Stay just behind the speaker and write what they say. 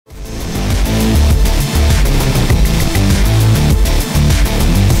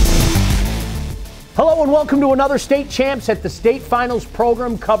welcome to another State Champs at the State Finals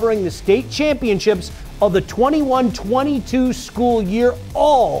program covering the state championships of the 21-22 school year.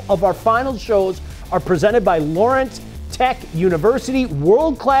 All of our final shows are presented by Lawrence Tech University,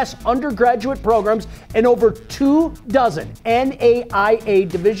 world-class undergraduate programs, and over 24 NAIA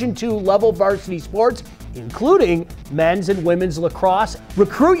Division II level varsity sports, including men's and women's lacrosse.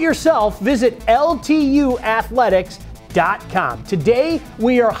 Recruit yourself. Visit LTUathletics.com. Today,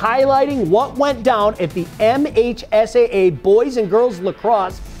 we are highlighting what went down at the MHSAA Boys and Girls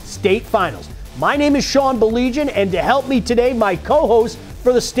Lacrosse State Finals. My name is Sean Baligian, and to help me today, my co-host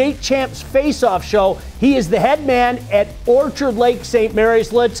for the State Champs Face-Off Show. He is the head man at Orchard Lake St.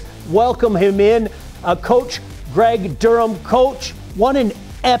 Mary's. Let's welcome him in. Coach Greg Durham. Coach, what an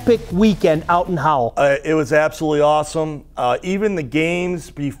epic weekend out in Howell. It was absolutely awesome. Even the games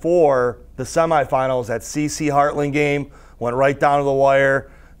before the semifinals, that CC Heartland game went right down to the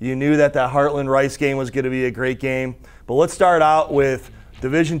wire. You knew that Heartland-Rice game was going to be a great game. But let's start out with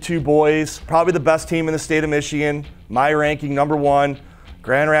Division II boys, probably the best team in the state of Michigan. My ranking, #1.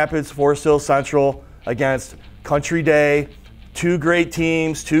 Grand Rapids, Forest Hill Central against Country Day. Two great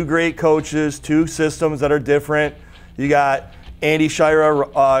teams, two great coaches, two systems that are different. You got Andy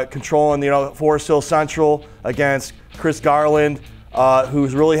Shira controlling, Forest Hill Central against Chris Garland,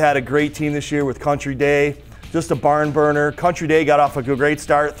 who's really had a great team this year with Country Day. Just a barn burner. Country Day got off a great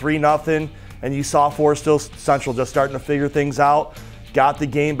start, 3-0, and you saw Forest Hill Central just starting to figure things out. Got the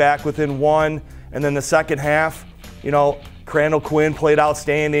game back within 1, and then the second half, Crandall Quinn played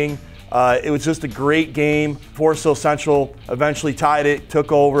outstanding. It was just a great game. Forest Hill Central eventually tied it,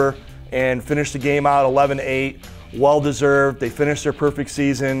 took over, and finished the game out 11-8. Well-deserved. They finished their perfect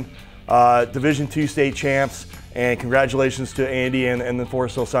season. Division II state champs, and congratulations to Andy and the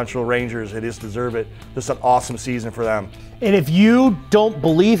Forest Hill Central Rangers. They just deserve it. Just an awesome season for them. And if you don't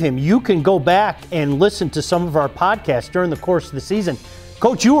believe him, you can go back and listen to some of our podcasts during the course of the season.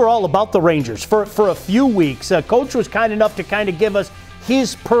 Coach, you were all about the Rangers for a few weeks. Coach was kind enough to kind of give us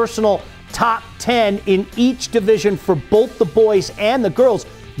his personal top 10 in each division for both the boys and the girls.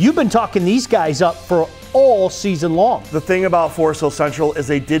 You've been talking these guys up for all season long. The thing about Forest Hill Central is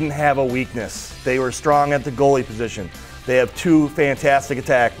they didn't have a weakness. They were strong at the goalie position. They have two fantastic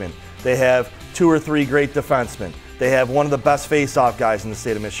attackmen. They have 2 or 3 great defensemen. They have one of the best face-off guys in the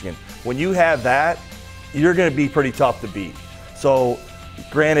state of Michigan. When you have that, you're going to be pretty tough to beat. So,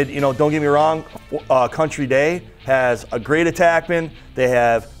 granted, don't get me wrong, Country Day has a great attackman. They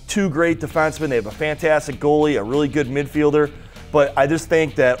have 2 great defensemen. They have a fantastic goalie, a really good midfielder. But I just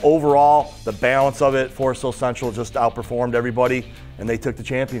think that overall, the balance of it, Forest Hill Central just outperformed everybody, and they took the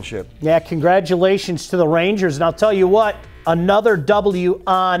championship. Yeah, congratulations to the Rangers. And I'll tell you what, another W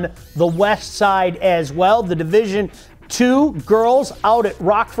on the west side as well. The Division II girls out at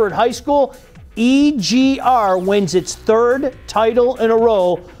Rockford High School. EGR wins its 3rd title in a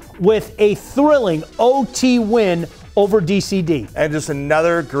row with a thrilling OT win over DCD. And just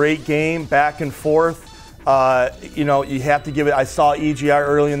another great game, back and forth. You have to give it. I saw EGR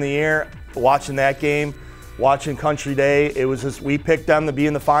early in the year, watching that game, watching Country Day. It was just, we picked them to be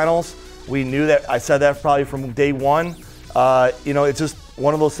in the finals. We knew that. I said that probably from day one. It's just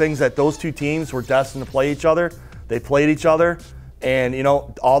one of those things that those two teams were destined to play each other. They played each other, and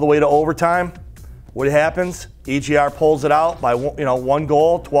all the way to overtime. What happens? EGR pulls it out by one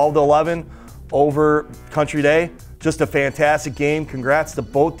goal, 12-11 over Country Day. Just a fantastic game. Congrats to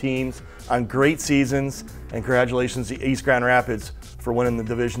both teams on great seasons, and congratulations to East Grand Rapids for winning the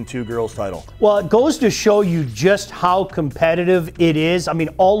Division II girls title. Well, it goes to show you just how competitive it is. I mean,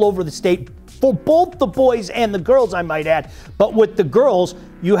 all over the state, for both the boys and the girls, I might add. But with the girls,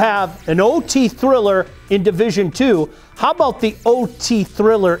 you have an OT thriller in Division II. How about the OT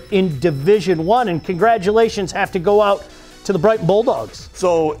thriller in Division I? And congratulations have to go out to the Brighton Bulldogs.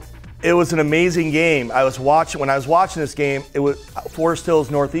 So it was an amazing game. When I was watching this game, it was Forest Hills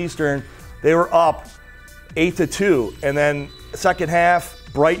Northeastern. They were up 8-2, and then second half,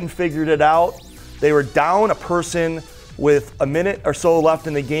 Brighton figured it out. They were down a person with a minute or so left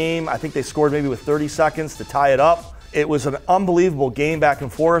in the game. I think they scored maybe with 30 seconds to tie it up. It was an unbelievable game back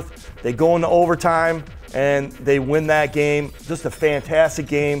and forth. They go into overtime, and they win that game. Just a fantastic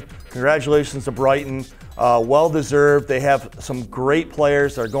game. Congratulations to Brighton. Well-deserved. They have some great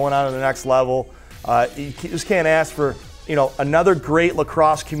players that are going on to the next level. You just can't ask for, another great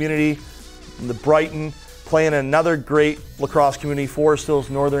lacrosse community. The Brighton playing another great lacrosse community, Forest Hills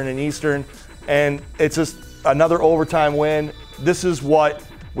Northern and Eastern. And it's just another overtime win. This is what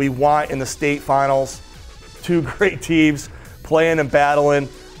we want in the state finals. 2 great teams playing and battling.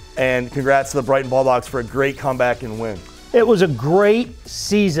 And congrats to the Brighton Bulldogs for a great comeback and win. It was a great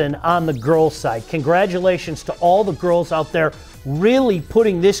season on the girls' side. Congratulations to all the girls out there really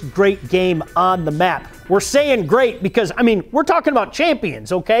putting this great game on the map. We're saying great because, I mean, we're talking about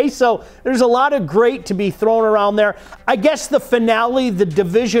champions, okay? So there's a lot of great to be thrown around there. I guess the finale, the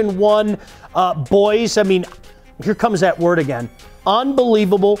Division I boys, I mean, here comes that word again.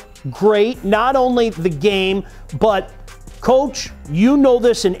 Unbelievable, great, not only the game, but Coach, you know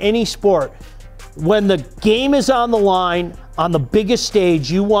this in any sport. When the game is on the line, on the biggest stage,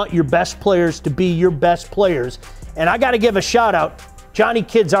 you want your best players to be your best players. And I got to give a shout out. Johnny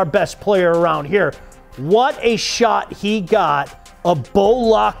Kidd's our best player around here. What a shot he got of Bo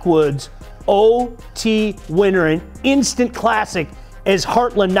Lockwood's OT winner, an instant classic as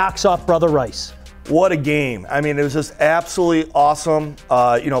Heartland knocks off Brother Rice. What a game. I mean, it was just absolutely awesome.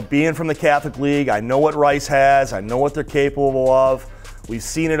 Being from the Catholic League, I know what Rice has. I know what they're capable of. We've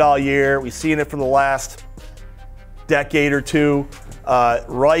seen it all year. We've seen it for the last decade or two.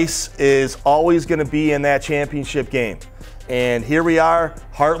 Rice is always going to be in that championship game. And here we are.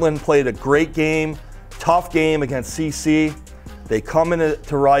 Heartland played a great game, tough game against CC. They come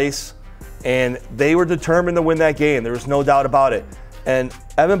into Rice, and they were determined to win that game. There was no doubt about it. And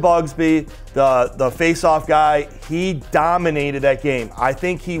Evan Bugsby, the face-off guy, he dominated that game. I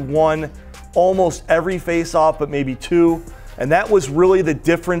think he won almost every face-off but maybe two. And that was really the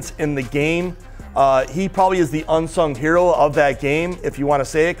difference in the game. He probably is the unsung hero of that game, if you want to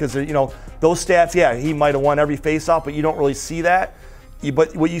say it, because those stats, yeah, he might have won every face-off, but you don't really see that.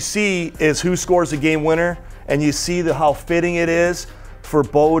 But what you see is who scores the game winner, and you see how fitting it is for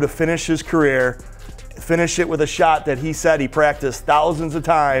Bo to finish his career, finish it with a shot that he said he practiced thousands of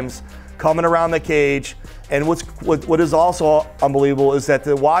times, coming around the cage. And what is also unbelievable is that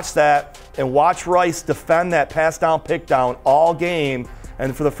to watch that and watch Rice defend that pass down, pick down all game,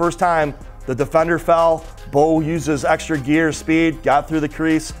 and for the first time, the defender fell, Bo used his extra gear, speed, got through the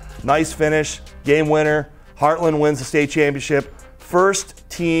crease, nice finish, game winner. Heartland wins the state championship. First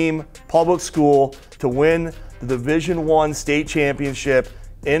team public school to win the Division I state championship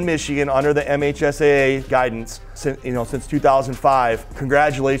in Michigan under the MHSAA guidance since 2005.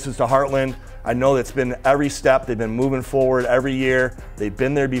 Congratulations to Heartland. I know that's been every step. They've been moving forward every year. They've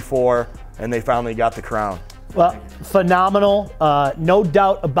been there before, and they finally got the crown. Well, phenomenal. No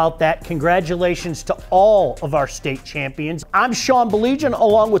doubt about that. Congratulations to all of our state champions. I'm Sean Baligian,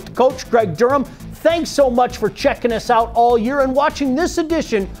 along with Coach Greg Durham. Thanks so much for checking us out all year and watching this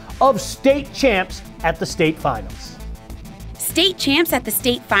edition of State Champs at the State Finals. State Champs at the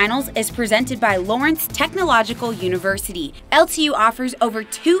State Finals is presented by Lawrence Technological University. LTU offers over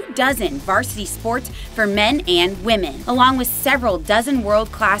 24 varsity sports for men and women, along with several dozen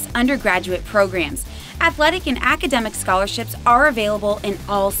world-class undergraduate programs. Athletic and academic scholarships are available in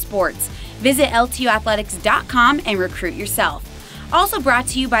all sports. Visit LTUathletics.com and recruit yourself. Also brought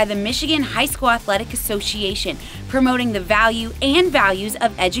to you by the Michigan High School Athletic Association, promoting the value and values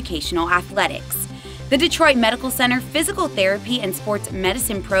of educational athletics. The Detroit Medical Center Physical Therapy and Sports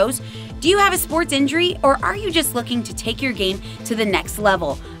Medicine Pros. Do you have a sports injury, or are you just looking to take your game to the next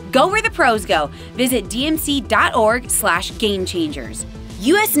level? Go where the pros go. Visit dmc.org/gamechangers.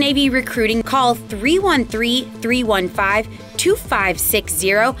 U.S. Navy recruiting, call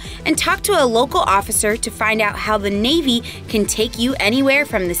 313-315-2560 and talk to a local officer to find out how the Navy can take you anywhere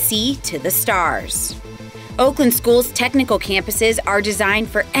from the sea to the stars. Oakland School's technical campuses are designed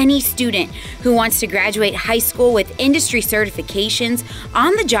for any student who wants to graduate high school with industry certifications,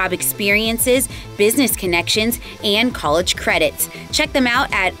 on-the-job experiences, business connections, and college credits. Check them out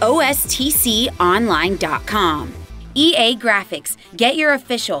at ostconline.com. EA Graphics. Get your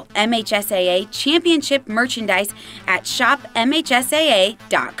official MHSAA championship merchandise at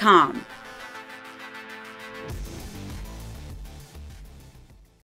shopmhsaa.com.